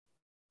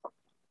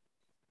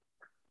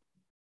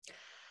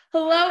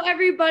Hello,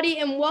 everybody,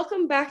 and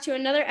welcome back to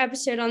another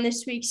episode on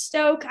this week's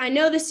Stoke. I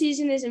know the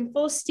season is in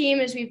full steam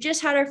as we've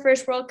just had our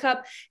first World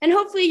Cup, and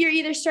hopefully you're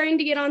either starting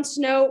to get on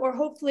snow or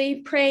hopefully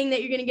praying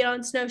that you're going to get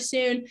on snow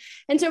soon.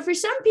 And so for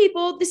some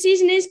people, the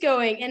season is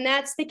going, and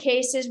that's the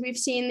case as we've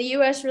seen the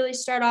U.S. really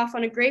start off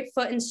on a great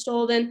foot in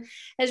Stoelden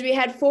as we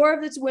had 4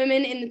 of its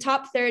women in the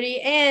top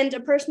 30 and a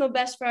personal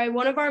best by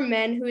one of our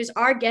men who is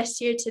our guest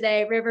here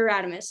today, River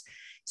Radamus.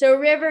 So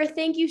River,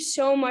 thank you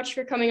so much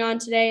for coming on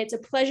today. It's a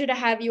pleasure to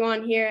have you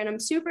on here, and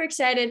I'm super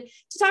excited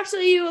to talk to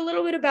you a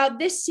little bit about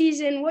this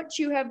season, what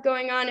you have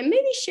going on, and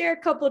maybe share a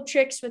couple of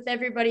tricks with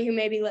everybody who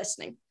may be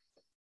listening.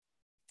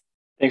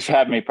 Thanks for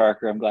having me,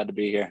 Parker. I'm glad to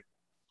be here.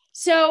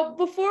 So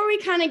before we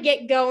kind of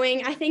get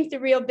going, I think the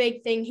real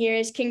big thing here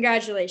is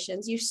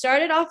congratulations. You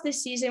started off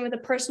this season with a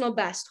personal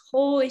best.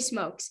 Holy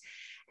smokes.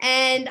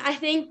 And I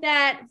think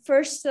that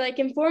first,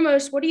 and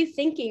foremost, what are you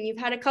thinking? You've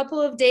had a couple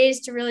of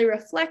days to really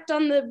reflect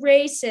on the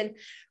race and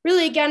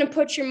really kind of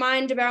put your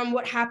mind around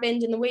what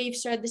happened and the way you've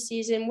started the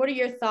season. What are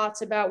your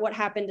thoughts about what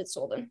happened at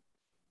Soelden?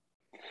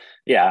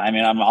 Yeah, I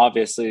mean, I'm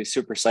obviously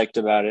super psyched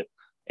about it.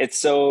 It's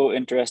so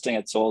interesting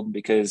at Soelden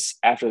because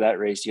after that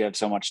race, you have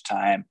so much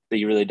time that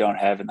you really don't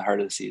have in the heart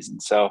of the season.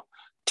 So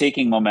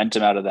taking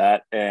momentum out of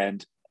that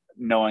and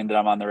knowing that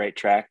I'm on the right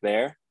track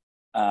there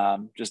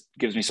just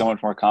gives me so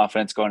much more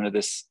confidence going into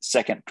this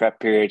second prep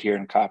period here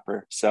in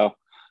Copper. So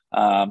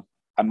I'm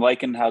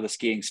liking how the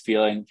skiing's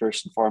feeling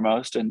first and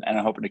foremost, and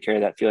I'm hoping to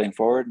carry that feeling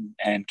forward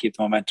and keep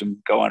the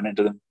momentum going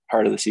into the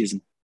heart of the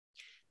season.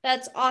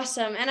 That's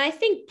awesome. And I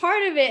think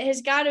part of it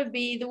has got to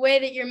be the way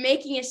that you're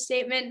making a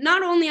statement,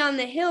 not only on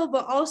the hill,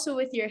 but also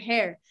with your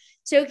hair.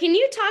 So can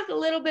you talk a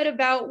little bit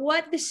about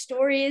what the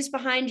story is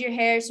behind your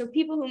hair so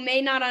people who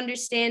may not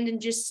understand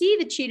and just see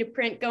the cheetah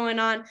print going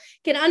on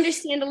can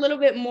understand a little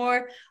bit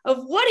more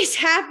of what is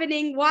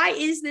happening, why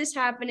is this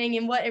happening,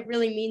 and what it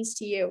really means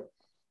to you?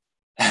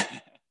 Yeah,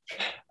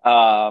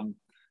 I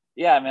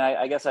mean,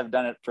 I guess I've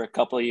done it for a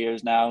couple of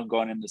years now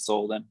going into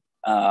Soelden.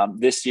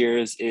 This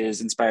year's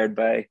is inspired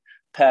by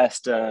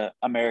past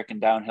American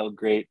downhill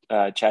great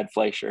Chad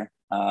Fleischer,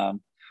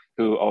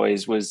 who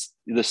always was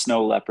the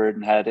snow leopard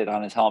and had it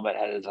on his helmet,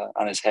 had it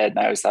on his head. And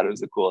I always thought it was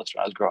the coolest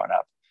when I was growing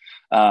up.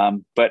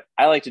 But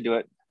I like to do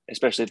it,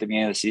 especially at the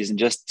beginning of the season,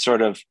 just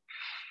sort of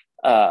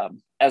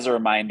as a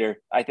reminder.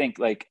 I think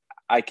like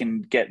I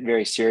can get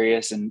very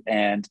serious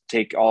and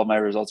take all of my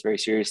results very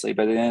seriously.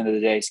 But at the end of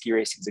the day, ski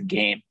racing is a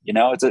game,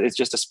 it's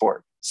just a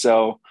sport.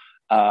 So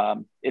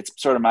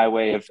it's sort of my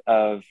way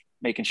of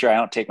making sure I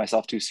don't take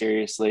myself too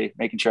seriously,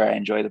 making sure I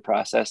enjoy the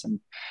process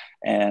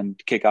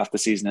and kick off the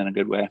season in a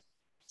good way.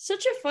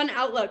 Such a fun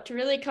outlook to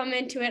really come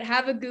into it,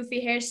 have a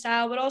goofy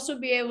hairstyle, but also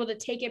be able to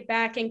take it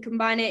back and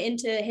combine it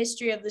into the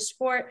history of the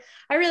sport.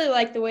 I really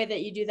like the way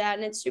that you do that,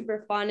 and it's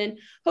super fun. And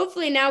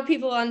hopefully now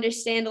people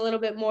understand a little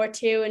bit more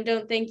too and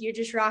don't think you're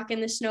just rocking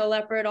the snow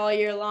leopard all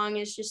year long.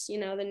 It's just,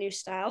 the new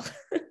style.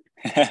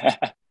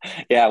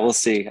 Yeah, we'll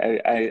see.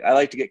 I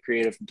like to get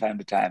creative from time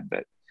to time,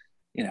 but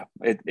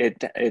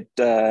it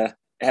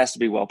has to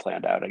be well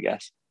planned out, I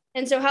guess.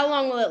 And so how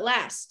long will it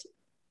last?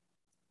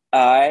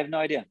 I have no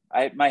idea.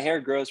 My hair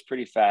grows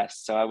pretty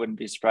fast, so I wouldn't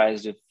be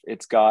surprised if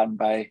it's gone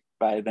by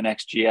the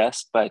next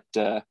GS. But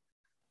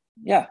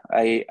yeah,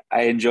 I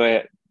enjoy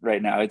it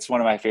right now. It's one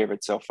of my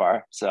favorites so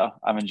far, so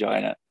I'm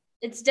enjoying it.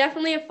 It's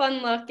definitely a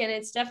fun look, and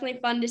it's definitely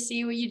fun to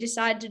see what you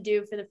decide to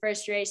do for the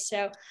first race.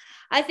 So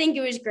I think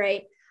it was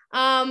great.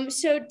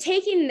 So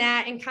taking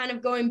that and kind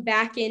of going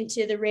back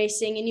into the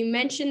racing, and you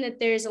mentioned that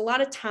there's a lot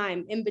of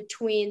time in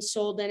between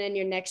Soelden and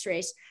your next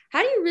race.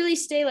 How do you really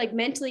stay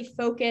mentally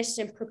focused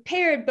and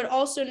prepared, but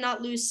also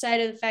not lose sight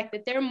of the fact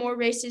that there are more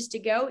races to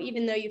go,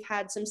 even though you've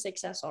had some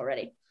success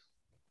already?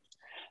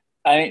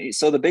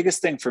 So the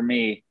biggest thing for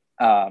me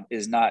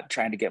is not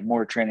trying to get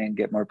more training,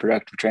 get more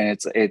productive training.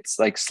 It's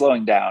like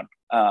slowing down.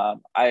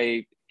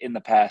 I in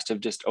the past have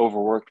just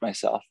overworked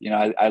myself.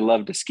 I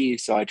love to ski,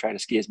 so I try to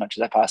ski as much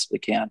as I possibly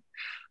can.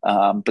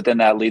 But then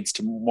that leads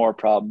to more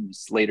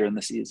problems later in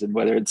the season,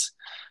 whether it's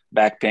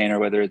back pain or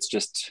whether it's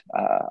just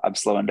I'm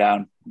slowing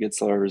down, get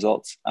slower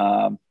results.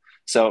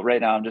 So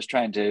right now I'm just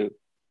trying to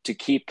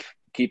keep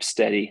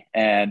steady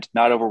and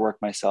not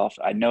overwork myself.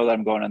 I know that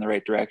I'm going in the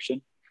right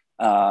direction,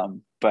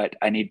 but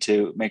I need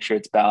to make sure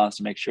it's balanced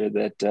and make sure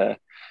that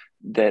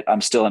that I'm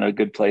still in a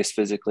good place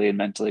physically and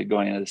mentally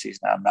going into the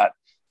season. I'm not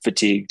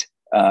fatigued.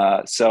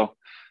 So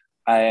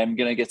I am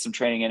going to get some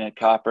training in at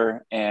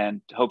Copper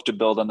and hope to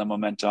build on the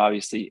momentum.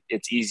 Obviously,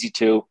 it's easy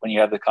to when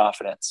you have the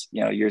confidence.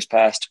 Years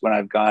past when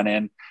I've gone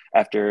in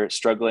after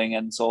struggling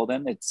in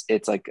Soelden,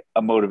 it's like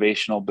a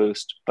motivational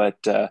boost. But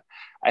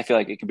I feel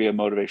like it can be a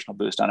motivational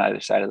boost on either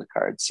side of the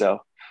card. So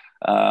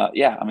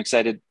yeah, I'm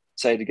excited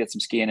to get some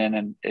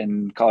skiing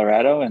in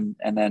Colorado and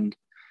then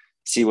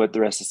see what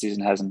the rest of the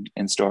season has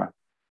in store.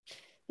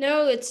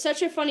 No, it's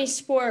such a funny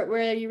sport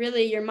where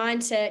your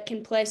mindset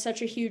can play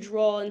such a huge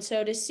role. And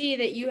so to see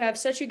that you have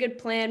such a good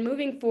plan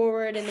moving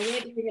forward and the way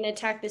that you're going to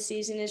attack the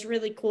season is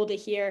really cool to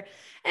hear.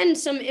 And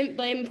some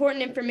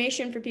important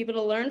information for people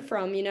to learn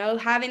from,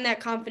 having that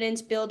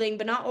confidence building,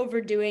 but not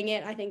overdoing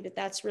it. I think that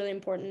that's really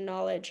important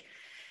knowledge.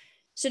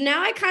 So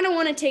now I kind of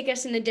want to take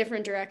us in a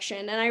different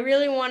direction. And I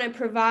really want to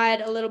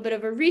provide a little bit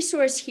of a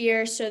resource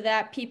here so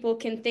that people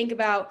can think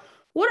about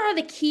what are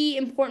the key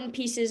important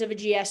pieces of a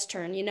GS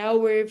turn.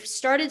 We've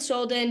started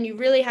Soelden, you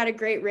really had a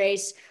great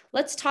race.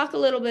 Let's talk a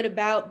little bit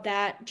about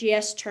that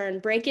GS turn,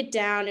 break it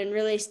down, and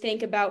really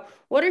think about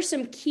what are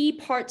some key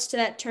parts to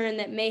that turn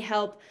that may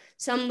help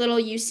some little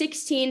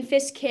U16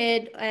 FIS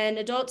kid and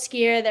adult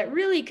skier that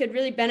could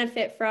really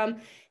benefit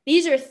from.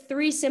 These are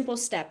 3 simple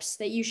steps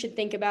that you should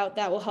think about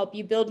that will help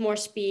you build more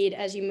speed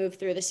as you move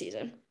through the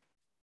season.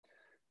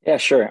 Yeah,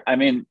 sure. I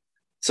mean,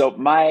 so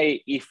my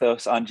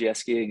ethos on GS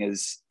skiing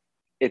is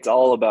it's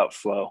all about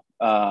flow.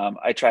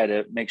 I try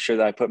to make sure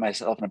that I put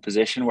myself in a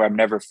position where I'm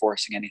never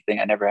forcing anything.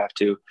 I never have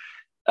to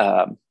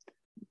um,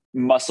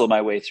 muscle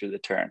my way through the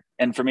turn.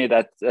 And for me,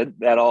 that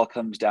all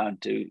comes down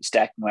to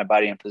stacking my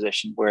body in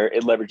position where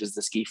it leverages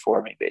the ski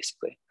for me,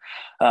 basically.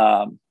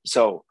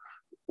 So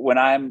when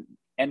I'm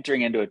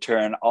entering into a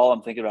turn, all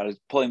I'm thinking about is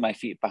pulling my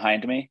feet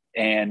behind me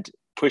and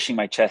pushing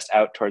my chest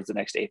out towards the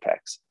next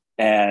apex.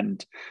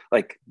 And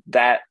like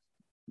that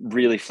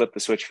really flipped the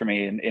switch for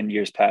me in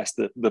years past,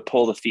 the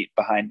pull the feet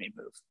behind me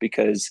move,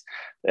 because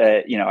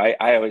I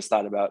always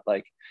thought about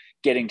like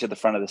getting to the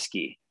front of the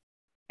ski,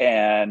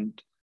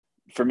 and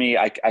for me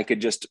I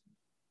could just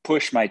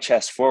push my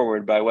chest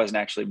forward, but I wasn't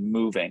actually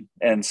moving.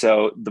 And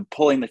so the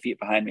pulling the feet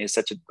behind me is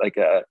such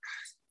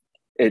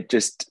it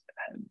just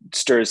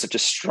stirs such a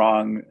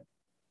strong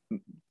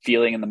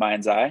feeling in the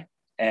mind's eye,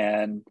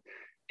 and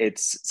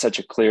it's such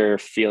a clear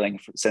feeling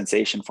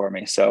sensation for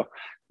me. So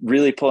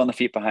really pulling the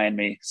feet behind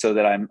me so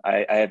that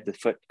I have the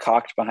foot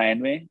cocked behind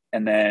me,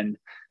 and then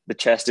the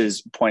chest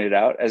is pointed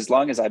out. As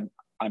long as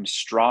I'm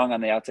strong on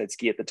the outside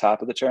ski at the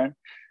top of the turn,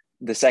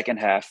 the second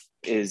half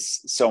is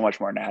so much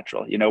more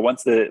natural.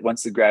 Once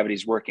the gravity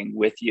is working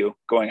with you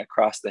going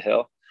across the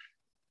hill,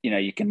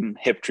 you can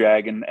hip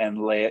drag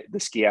and lay the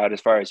ski out as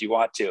far as you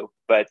want to,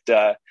 but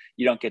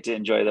you don't get to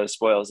enjoy those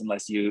spoils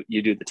unless you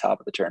do the top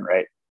of the turn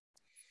right.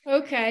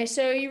 Okay,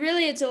 so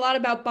it's a lot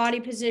about body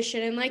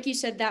position. And like you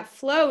said, that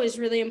flow is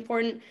really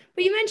important.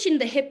 But you mentioned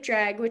the hip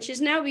drag, which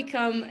has now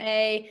become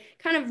a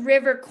kind of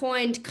river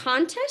coined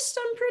contest,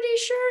 I'm pretty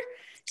sure.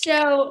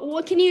 So,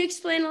 what can you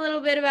explain a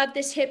little bit about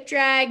this hip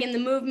drag and the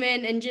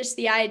movement and just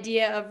the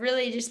idea of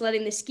really just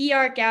letting the ski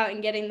arc out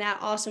and getting that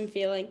awesome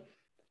feeling?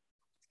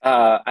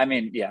 I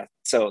mean, yeah.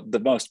 So the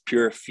most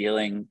pure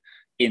feeling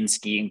in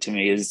skiing to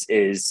me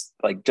is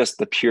like just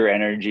the pure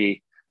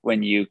energy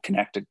when you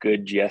connect a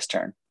good GS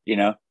turn.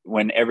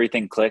 When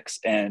everything clicks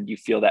and you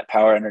feel that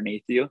power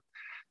underneath you,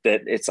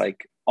 that it's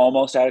like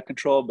almost out of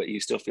control, but you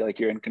still feel like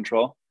you're in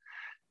control.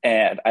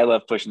 And I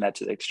love pushing that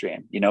to the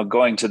extreme.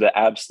 Going to the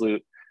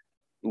absolute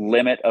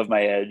limit of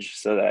my edge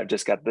so that I've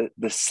just got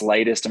the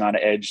slightest amount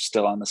of edge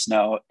still on the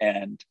snow,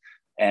 and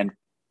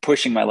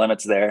pushing my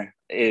limits there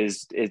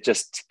it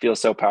just feels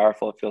so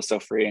powerful. It feels so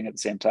freeing at the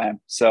same time.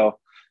 So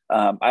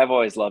I've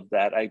always loved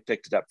that. I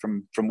picked it up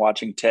from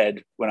watching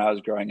Ted when I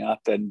was growing up,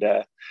 and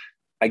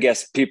I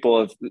guess people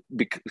have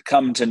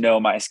come to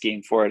know my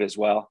skiing for it as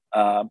well.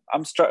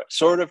 I'm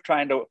sort of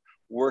trying to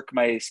work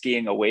my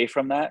skiing away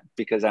from that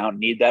because I don't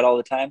need that all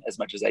the time as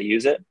much as I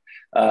use it.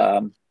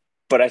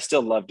 But I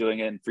still love doing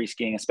it in free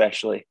skiing,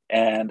 especially.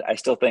 And I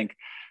still think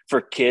for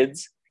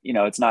kids,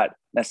 it's not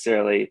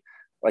necessarily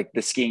like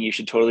the skiing you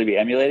should totally be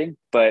emulating,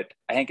 but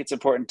I think it's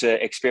important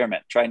to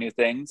experiment, try new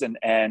things,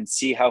 and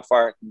see how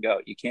far it can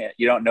go.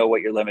 You don't know what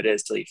your limit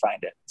is till you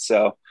find it.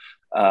 So,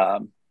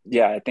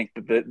 yeah, I think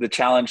the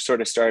challenge sort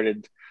of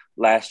started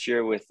last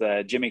year with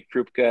Jimmy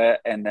Krupka,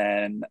 and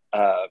then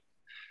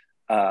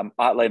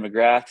Otley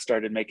McGrath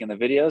started making the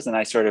videos, and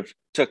I sort of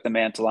took the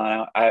mantle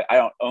on. I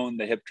don't own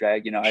the hip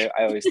drag. I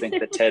always think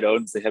that Ted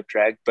owns the hip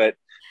drag, but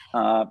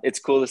it's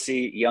cool to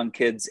see young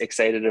kids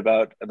excited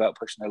about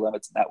pushing their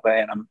limits in that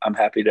way, and I'm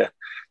happy to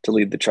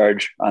lead the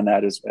charge on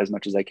that as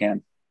much as I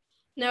can.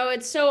 No,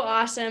 it's so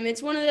awesome.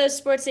 It's one of those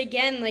sports,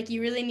 again, like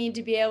you really need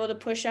to be able to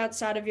push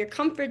outside of your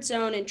comfort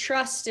zone and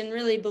trust and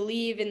really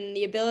believe in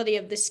the ability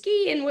of the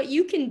ski and what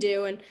you can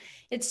do. And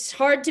it's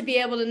hard to be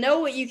able to know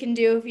what you can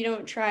do if you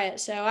don't try it.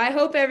 So I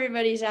hope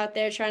everybody's out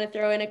there trying to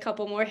throw in a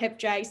couple more hip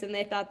drags than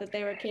they thought that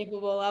they were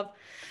capable of.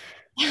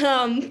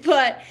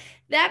 But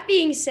that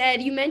being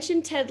said, you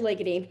mentioned Ted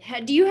Ligety.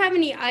 Do you have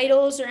any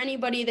idols or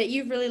anybody that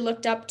you've really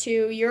looked up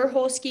to? Your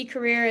whole ski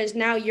career is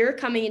now you're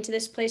coming into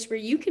this place where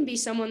you can be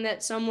someone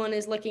that someone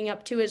is looking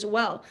up to as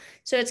well.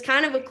 So it's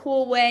kind of a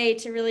cool way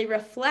to really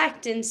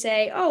reflect and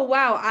say, oh,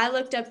 wow, I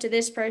looked up to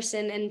this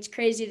person, and it's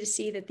crazy to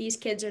see that these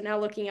kids are now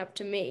looking up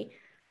to me.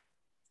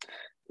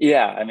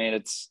 Yeah, I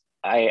mean,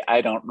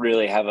 I don't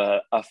really have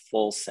a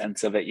full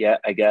sense of it yet,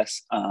 I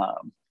guess.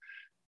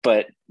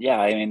 But yeah,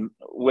 I mean,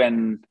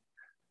 when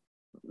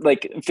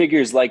like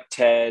figures like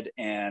Ted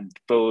and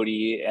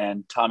Bodie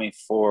and Tommy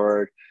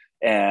Ford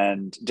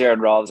and Darren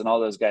Rawls and all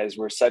those guys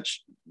were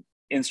such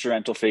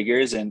instrumental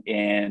figures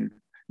in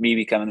me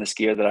becoming the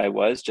skier that I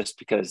was, just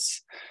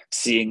because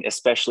seeing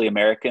especially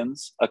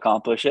Americans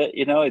accomplish it,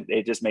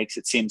 it just makes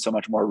it seem so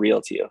much more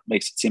real to you,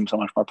 makes it seem so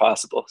much more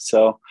possible.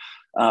 So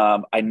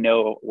I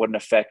know what an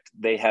effect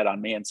they had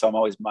on me. And so I'm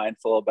always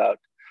mindful about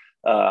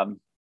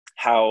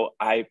how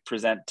I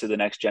present to the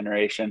next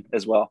generation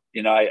as well.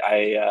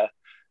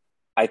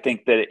 I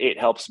think that it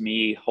helps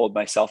me hold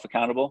myself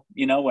accountable,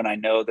 when I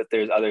know that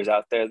there's others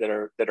out there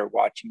that are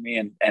watching me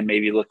and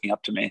maybe looking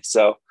up to me.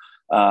 So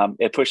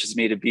it pushes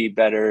me to be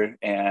better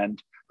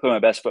and put my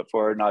best foot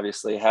forward, and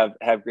obviously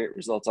have great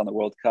results on the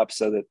World Cup,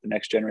 so that the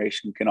next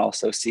generation can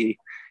also see,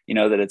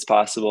 that it's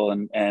possible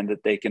and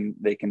that they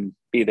can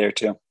be there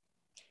too.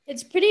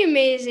 It's pretty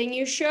amazing.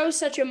 You show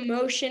such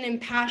emotion and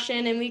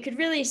passion, and we could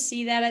really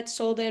see that at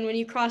Soelden when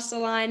you cross the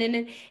line.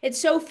 And it's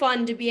so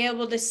fun to be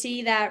able to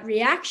see that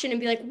reaction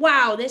and be like,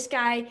 wow, this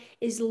guy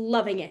is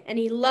loving it. And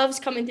he loves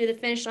coming through the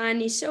finish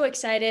line. He's so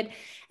excited.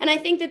 And I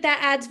think that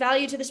adds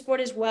value to the sport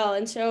as well.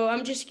 And so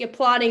I'm just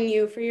applauding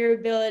you for your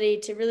ability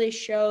to really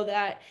show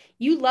that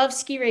you love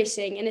ski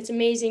racing, and it's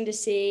amazing to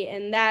see.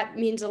 And that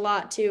means a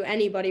lot to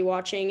anybody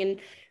watching, and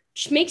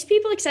just makes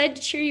people excited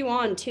to cheer you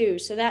on too.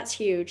 So that's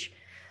huge.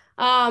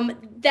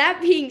 That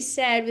being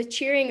said, with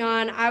cheering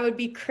on, I would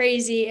be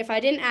crazy if I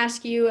didn't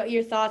ask you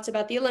your thoughts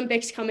about the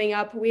Olympics coming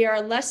up. We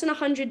are less than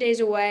 100 days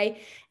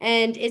away,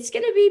 and it's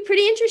going to be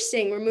pretty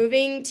interesting. We're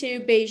moving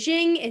to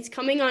Beijing. It's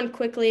coming on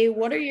quickly.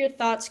 What are your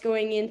thoughts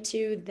going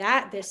into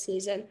that this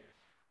season?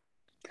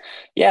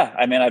 Yeah,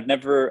 I mean, I've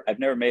never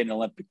made an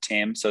Olympic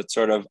team, so it's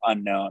sort of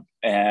unknown,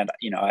 and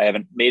I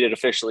haven't made it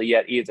officially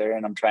yet either,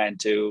 and I'm trying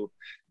to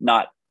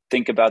not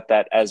think about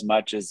that as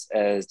much as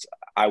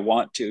I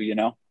want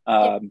to,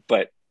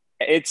 but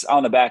it's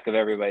on the back of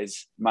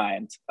everybody's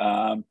mind.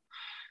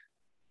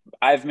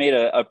 I've made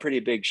a pretty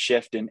big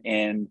shift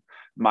in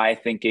my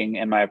thinking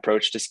and my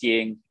approach to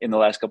skiing in the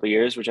last couple of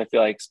years, which I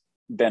feel like's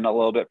been a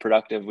little bit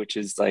productive, which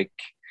is like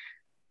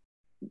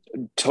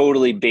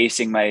totally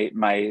basing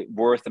my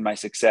worth and my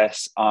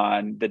success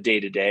on the day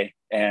to day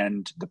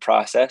and the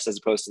process as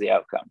opposed to the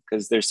outcome,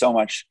 because there's so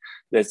much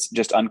that's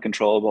just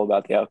uncontrollable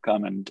about the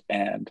outcome.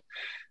 And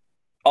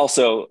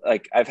also,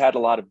 like, I've had a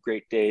lot of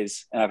great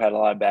days and I've had a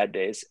lot of bad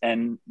days,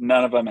 and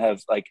none of them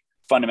have like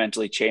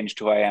fundamentally changed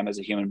who I am as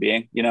a human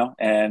being,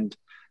 and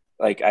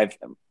like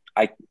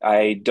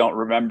I don't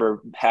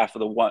remember half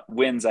of the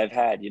wins I've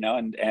had,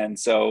 and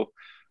so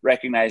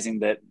recognizing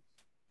that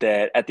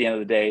at the end of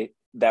the day,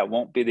 that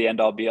won't be the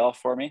end all be all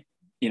for me.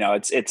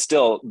 It's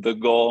still the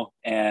goal,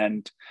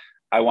 and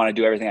I want to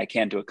do everything I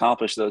can to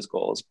accomplish those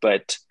goals.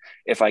 But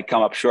if I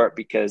come up short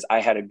because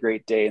I had a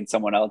great day and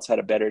someone else had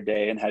a better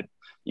day and had,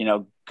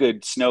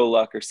 good snow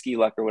luck or ski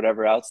luck or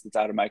whatever else that's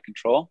out of my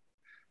control,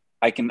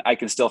 I can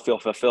still feel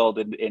fulfilled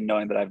in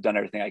knowing that I've done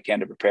everything I can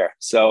to prepare.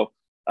 So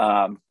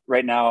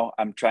right now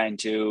I'm trying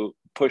to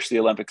push the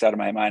Olympics out of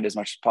my mind as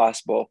much as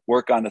possible,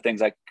 work on the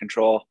things I can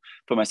control,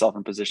 put myself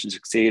in position to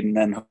succeed, and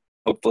then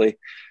hopefully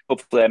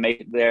I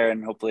make it there,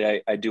 and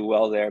hopefully I do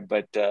well there.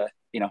 But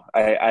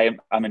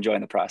I'm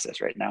enjoying the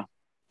process right now.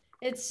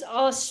 It's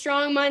a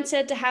strong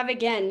mindset to have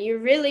again. You're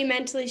really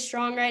mentally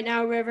strong right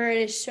now, River. It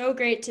is so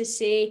great to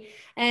see.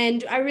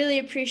 And I really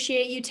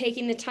appreciate you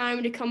taking the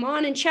time to come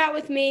on and chat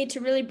with me to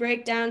really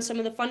break down some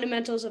of the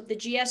fundamentals of the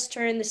GS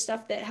turn, the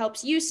stuff that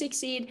helps you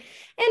succeed,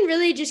 and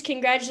really just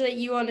congratulate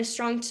you on a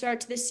strong start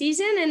to the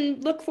season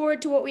and look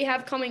forward to what we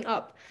have coming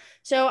up.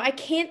 So I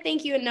can't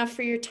thank you enough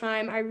for your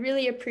time. I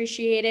really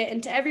appreciate it.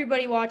 And to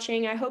everybody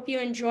watching, I hope you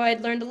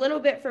enjoyed, learned a little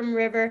bit from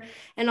River,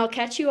 and I'll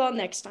catch you all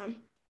next time.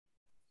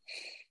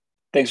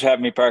 Thanks for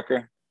having me,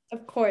 Parker.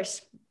 Of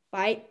course.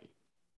 Bye.